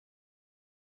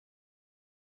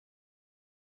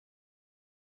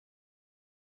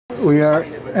We are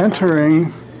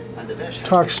entering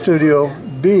Talk Studio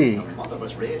B.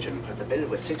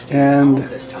 And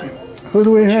who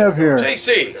do we have here?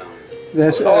 JC.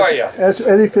 How are you? That's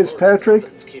Eddie Fitzpatrick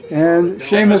and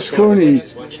Seamus Cooney,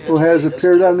 who has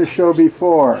appeared on the show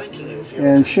before.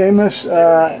 And Seamus,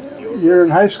 you're in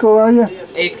high school, are you?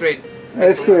 8th grade.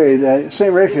 8th grade,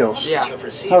 St. Raphael's. Yeah.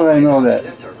 How did I know that?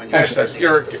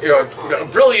 You're a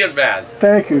brilliant man.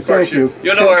 Thank you, thank you.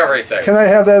 You know everything. Can I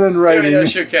have that in writing?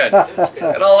 Yes, you can.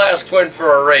 And I'll ask Quinn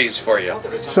for a raise for you.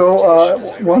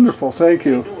 So, wonderful, thank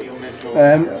you.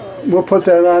 And we'll put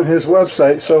that on his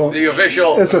website, so the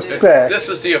official, it's a fact. This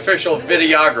is the official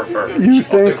videographer you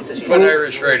think of the Quinn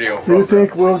Irish Radio program. You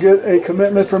think we'll get a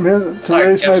commitment from him to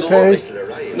raise my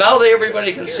pay? Now that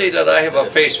everybody can see that I have a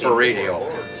face for radio.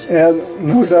 And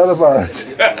no doubt about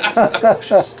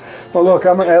it. Well, look,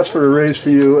 I'm going to ask for a raise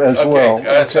for you as well.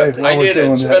 Okay, I did it.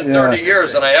 It's been 30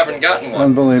 years and I haven't gotten one.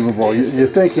 Unbelievable. You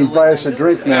think he'd buy us a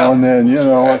drink now and then, you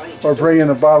know, or bring in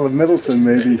a bottle of Middleton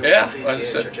maybe. Yeah,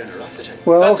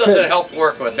 well, that doesn't help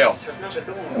work with him.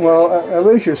 Well, at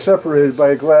least you're separated by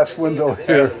a glass window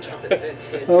here.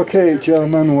 Okay,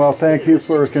 gentlemen, well, thank you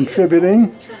for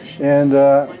contributing, and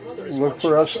look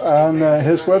for us on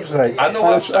his website. On the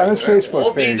website. On his Facebook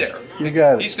we'll page. Be there. You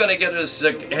got it. He's going to get us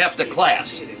half the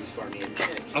class.